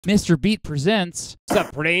Mr. Beat presents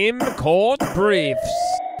Supreme Court Briefs.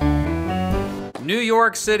 New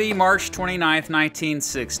York City, March 29,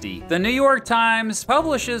 1960. The New York Times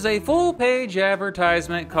publishes a full-page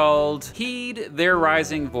advertisement called Heed Their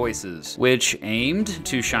Rising Voices, which aimed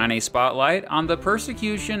to shine a spotlight on the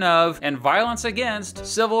persecution of and violence against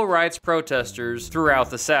civil rights protesters throughout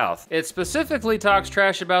the South. It specifically talks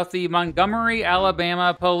trash about the Montgomery,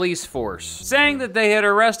 Alabama police force, saying that they had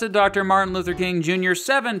arrested Dr. Martin Luther King Jr.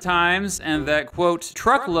 7 times and that, quote,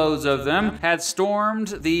 truckloads of them had stormed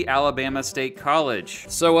the Alabama State College.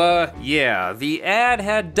 So, yeah, the ad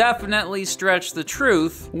had definitely stretched the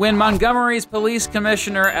truth. When Montgomery's police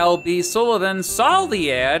commissioner, L.B. Sullivan, saw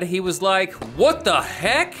the ad, he was like, what the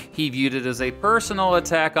heck? He viewed it as a personal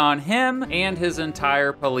attack on him and his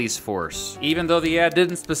entire police force. Even though the ad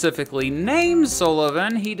didn't specifically name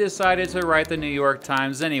Sullivan, he decided to write the New York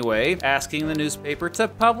Times anyway, asking the newspaper to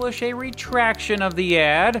publish a retraction of the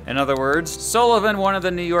ad. In other words, Sullivan wanted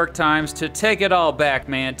the New York Times to take it all back,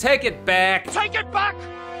 man. Take it back! Take it back!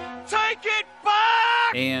 Take it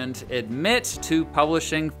back! And admit to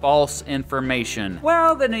publishing false information.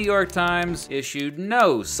 Well, the New York Times issued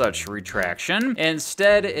no such retraction.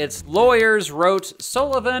 Instead, its lawyers wrote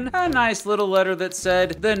Sullivan a nice little letter that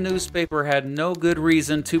said the newspaper had no good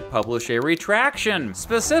reason to publish a retraction.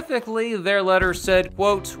 Specifically, their letter said,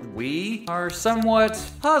 quote, we are somewhat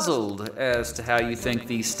puzzled as to how you think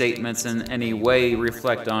these statements in any way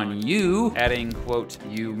reflect on you, adding, quote,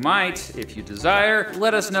 you might, if you desire,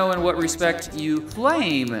 let us know in what respect you claim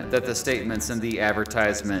that the statements in the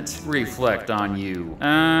advertisement reflect on you.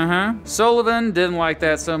 Sullivan didn't like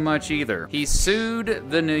that so much either. He sued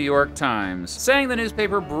the New York Times, saying the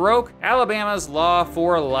newspaper broke Alabama's law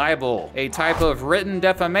for libel, a type of written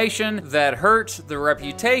defamation that hurt the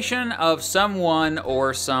reputation of someone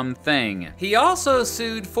or something. He also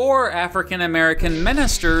sued 4 African-American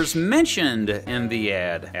ministers mentioned in the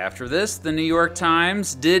ad. After this, the New York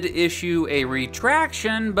Times did issue a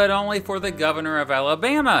retraction, but only for the governor of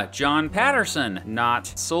Alabama, John Patterson, not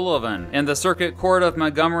Sullivan. In the Circuit Court of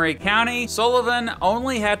Montgomery County, Sullivan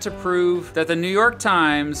only had to prove that the New York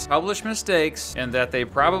Times published mistakes and that they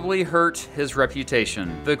probably hurt his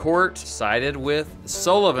reputation. The court sided with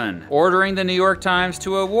Sullivan, ordering the New York Times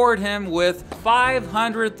to award him with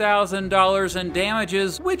 $500,000 in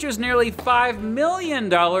damages, which is nearly $5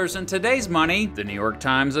 million in today's money. The New York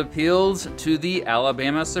Times appealed to the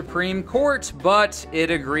Alabama Supreme Court, but it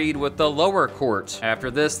agreed with the lower court. After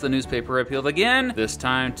this, the newspaper appealed again, this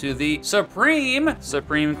time to the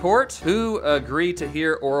Supreme Court, who agreed to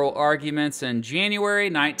hear oral arguments in January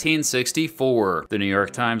 1964. The New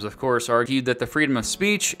York Times, of course, argued that the freedom of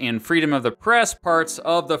speech and freedom of the press parts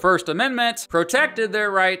of the First Amendment protected their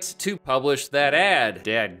right to publish that ad.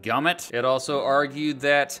 Dadgummit. It also argued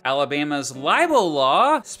that Alabama's libel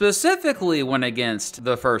law specifically went against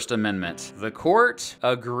the First Amendment. The court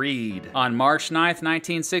agreed. On March 9th,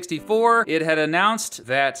 1964, it had announced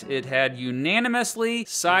that it had unanimously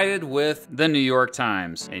sided with the New York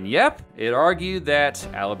Times. And yep, it argued that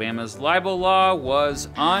Alabama's libel law was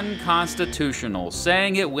unconstitutional,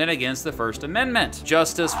 saying it went against the First Amendment.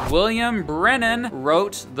 Justice William Brennan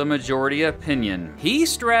wrote the majority opinion. He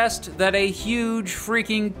stressed that a huge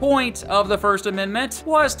freaking point of the First Amendment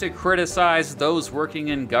was to criticize those working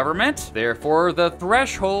in government. Therefore, the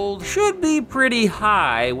threshold should be pretty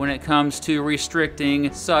high when it comes to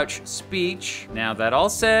restricting such speech. Now that all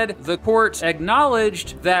said, the court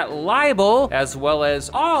acknowledged that libel, as well as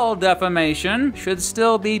all defamation, should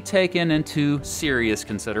still be taken into serious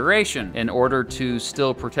consideration. In order to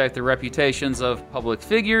still protect the reputations of public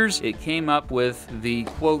figures, it came up with the,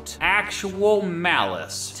 quote, actual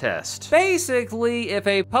malice test. Basically, if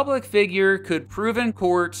a public figure could prove in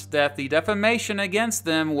court that the defamation against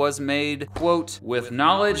them was made, quote, with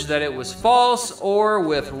knowledge that it was false or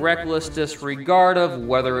with reckless disregard of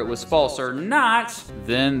whether it was false or not,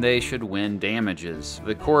 then they should win damages.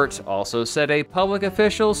 The court also said a public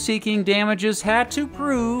official seeking damages had to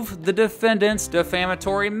prove the defendant's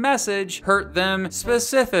defamatory message hurt them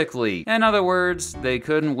specifically. In other words, they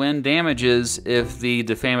couldn't win damages if the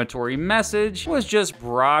defamatory message was just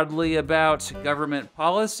broadly about government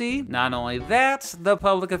policy. Not only that, the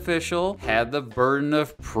public official had the burden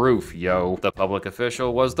of proof, yo. The public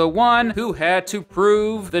official was the one who had to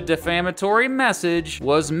prove the defamatory message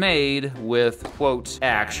was made with, quote,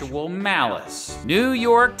 actual malice. New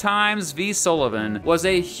York Times v. Sullivan was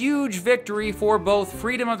a huge victory for both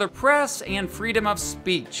freedom of the press and freedom of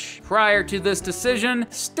speech. Prior to this decision,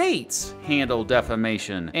 states handled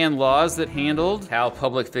defamation, and laws that handled how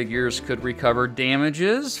public figures figures could recover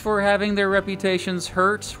damages for having their reputations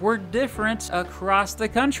hurt were different across the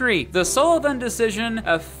country. The Sullivan decision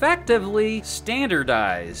effectively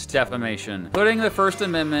standardized defamation, putting the First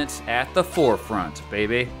Amendment at the forefront,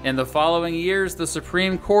 baby. In the following years, the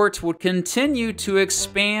Supreme Court would continue to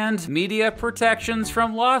expand media protections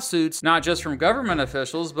from lawsuits, not just from government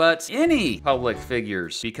officials, but any public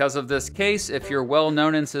figures. Because of this case, if you're well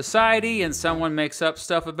known in society and someone makes up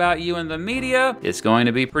stuff about you in the media, it's going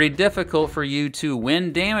to be pretty difficult for you to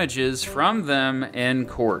win damages from them in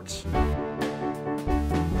court.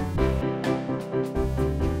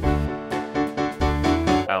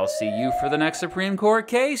 I'll see you for the next Supreme Court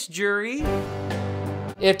case, jury.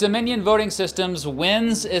 If Dominion Voting Systems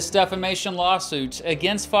wins its defamation lawsuit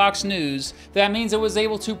against Fox News, that means it was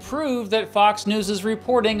able to prove that Fox News'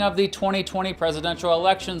 reporting of the 2020 presidential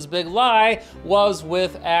election's big lie was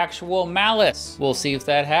with actual malice. We'll see if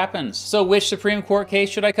that happens. So which Supreme Court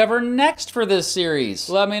case should I cover next for this series?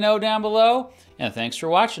 Let me know down below, and thanks for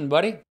watching, buddy.